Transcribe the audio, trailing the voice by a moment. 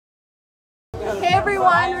Hey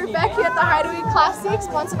everyone, we're back here at the Hideaway Classic,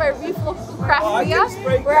 sponsored by Reef Craft Beer.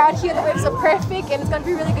 We're out here, the waves are perfect and it's going to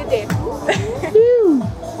be a really good day.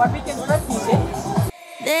 What weekend's birthday?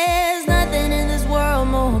 There's nothing in this world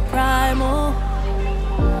more primal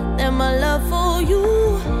than my love for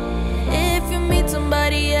you. If you meet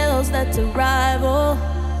somebody else that's a rival,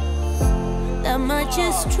 that much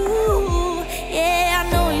is true. Yeah,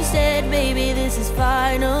 I know you said, baby, this is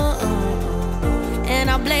final, and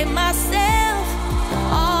I blame myself.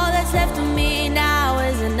 All that's left of me now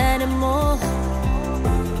is an animal,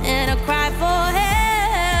 and I cry for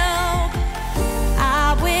help.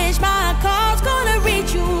 I wish my call's gonna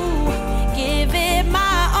reach you. Give it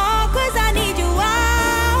my all, 'cause I need you.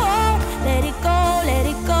 Oh, let it go, let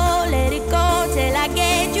it go, let it go, till I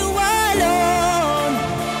get you alone.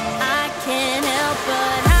 I can't help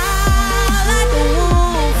but howl like a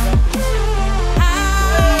wolf,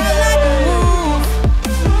 howl like a wolf.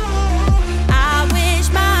 I wish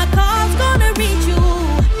my call's gonna reach you.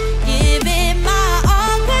 Give it my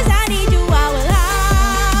all, 'cause I need you. I will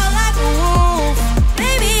howl like a wolf,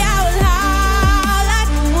 baby, I will howl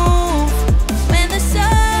like a wolf. When the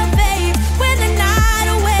sun fades, when the night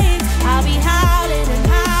awaits, I'll be howling and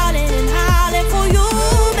howling and howling for you,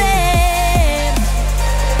 babe.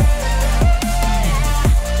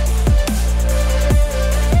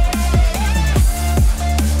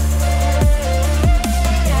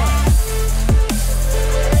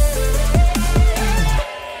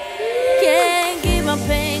 Can't keep my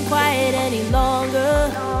pain quiet any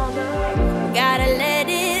longer. Gotta let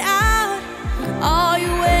it out. Are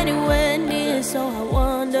you anywhere near? So I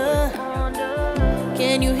wonder,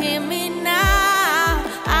 can you hear me now?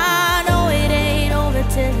 I know it ain't over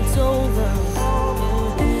till it's over,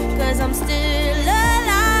 'cause I'm still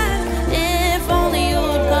alive. If only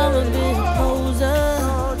you'd come a bit closer,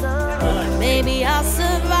 maybe I'll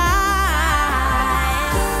survive.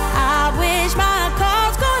 I wish my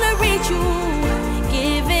call's gonna reach you.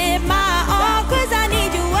 Give it my all, 'cause I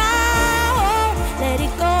need you. Oh, let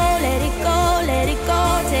it go, let it go, let it go,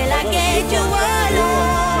 till I get you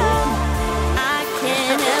alone. I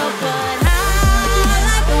can't help but howl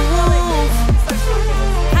like a wolf,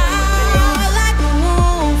 howl like a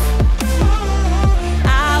wolf.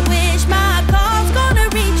 I wish my call's gonna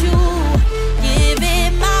reach you. Give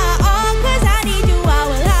it my all, 'cause I need you. I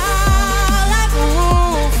will howl like a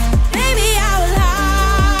wolf, baby, I will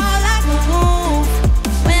howl like a wolf.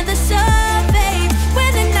 When the sun fades,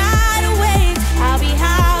 when the night awaits, I'll be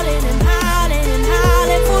howling and howling and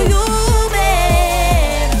howling for you,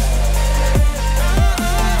 babe.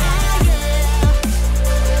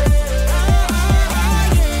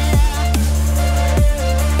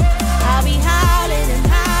 I'll be howling and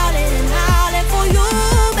howling and howling for you,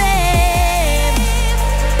 babe.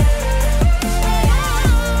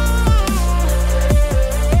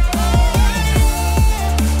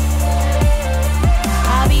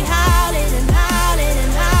 I'll be howling and howling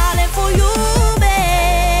and howling for you,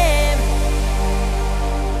 babe.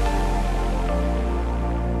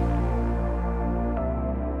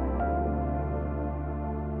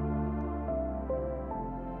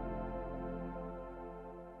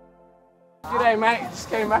 G'day mate, just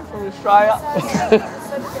came back from Australia.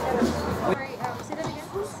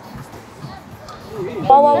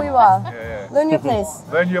 While we were. Learn your place.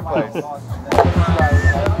 Learn your place.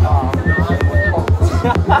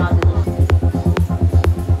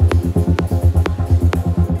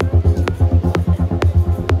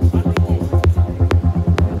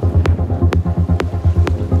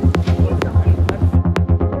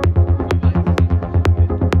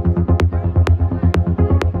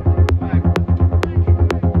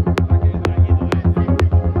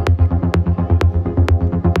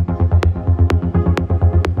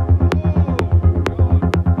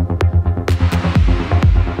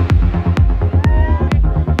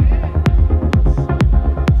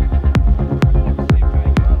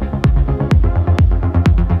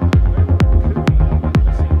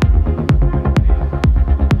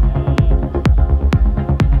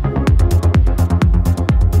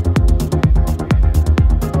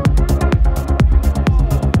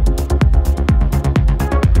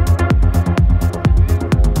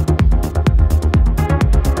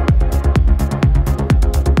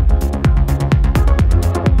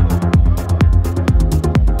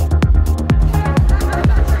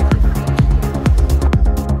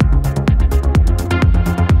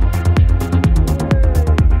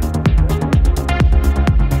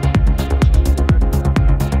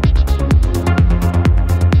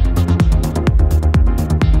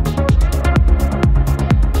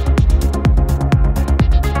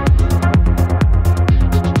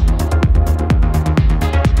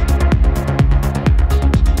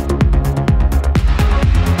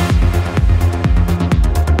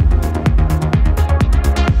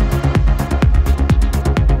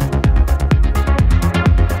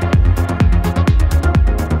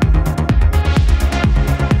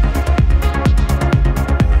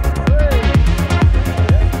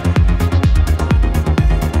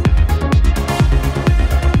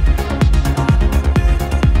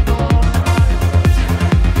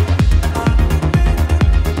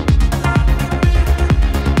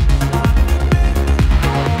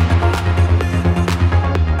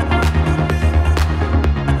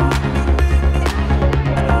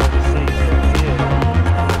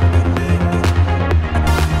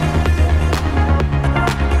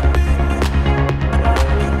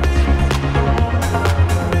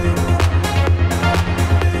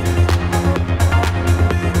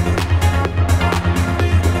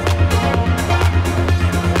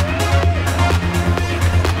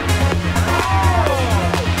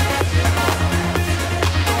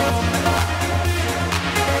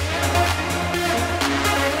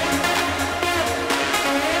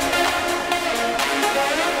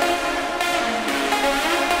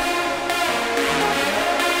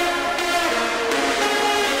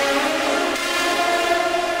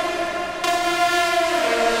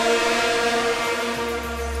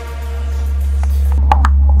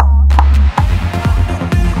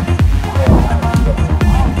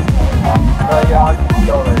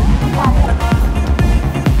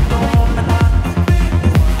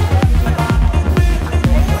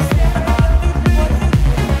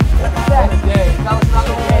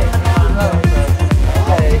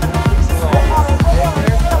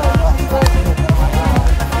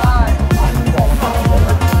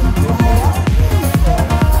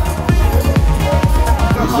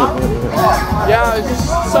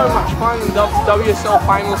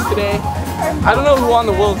 finals today. I don't know who won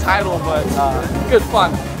the world title, but good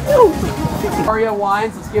fun. Aria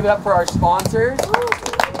Wines, let's give it up for our sponsors.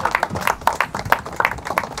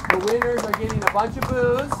 The winners are getting a bunch of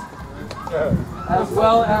booze, as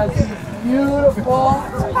well as these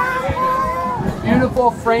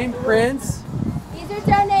beautiful framed prints. These are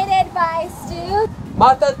donated by Stu.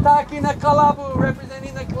 Matataki na Kalabu,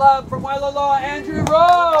 representing the club from Wailoloa, Andrew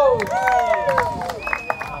Rose.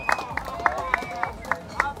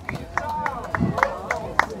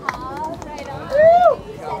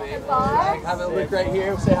 Have a look right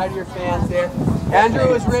here. Say hi to your fans there. Andrew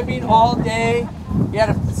was ripping all day. He had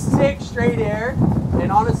a 6 straight air.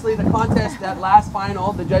 And honestly, the contest, that last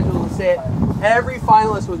final, the judges will say it, every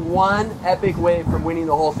finalist was one epic wave from winning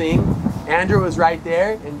the whole thing. Andrew was right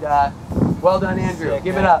there. And well done, Andrew.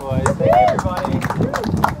 Give it up. Boys. Thank you, everybody.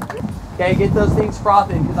 Okay, get those things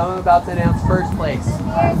frothing because I'm about to announce first place.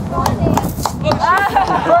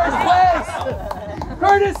 First place!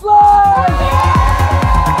 Curtis Love!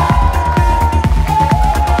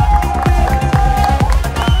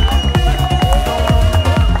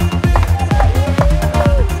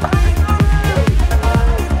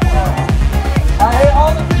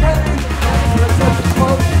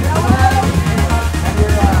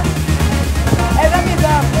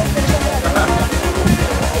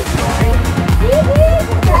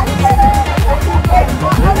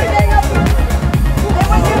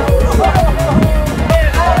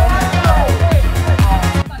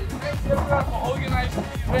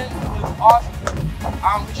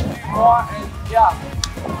 We should do more, and yeah.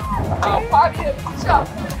 Party,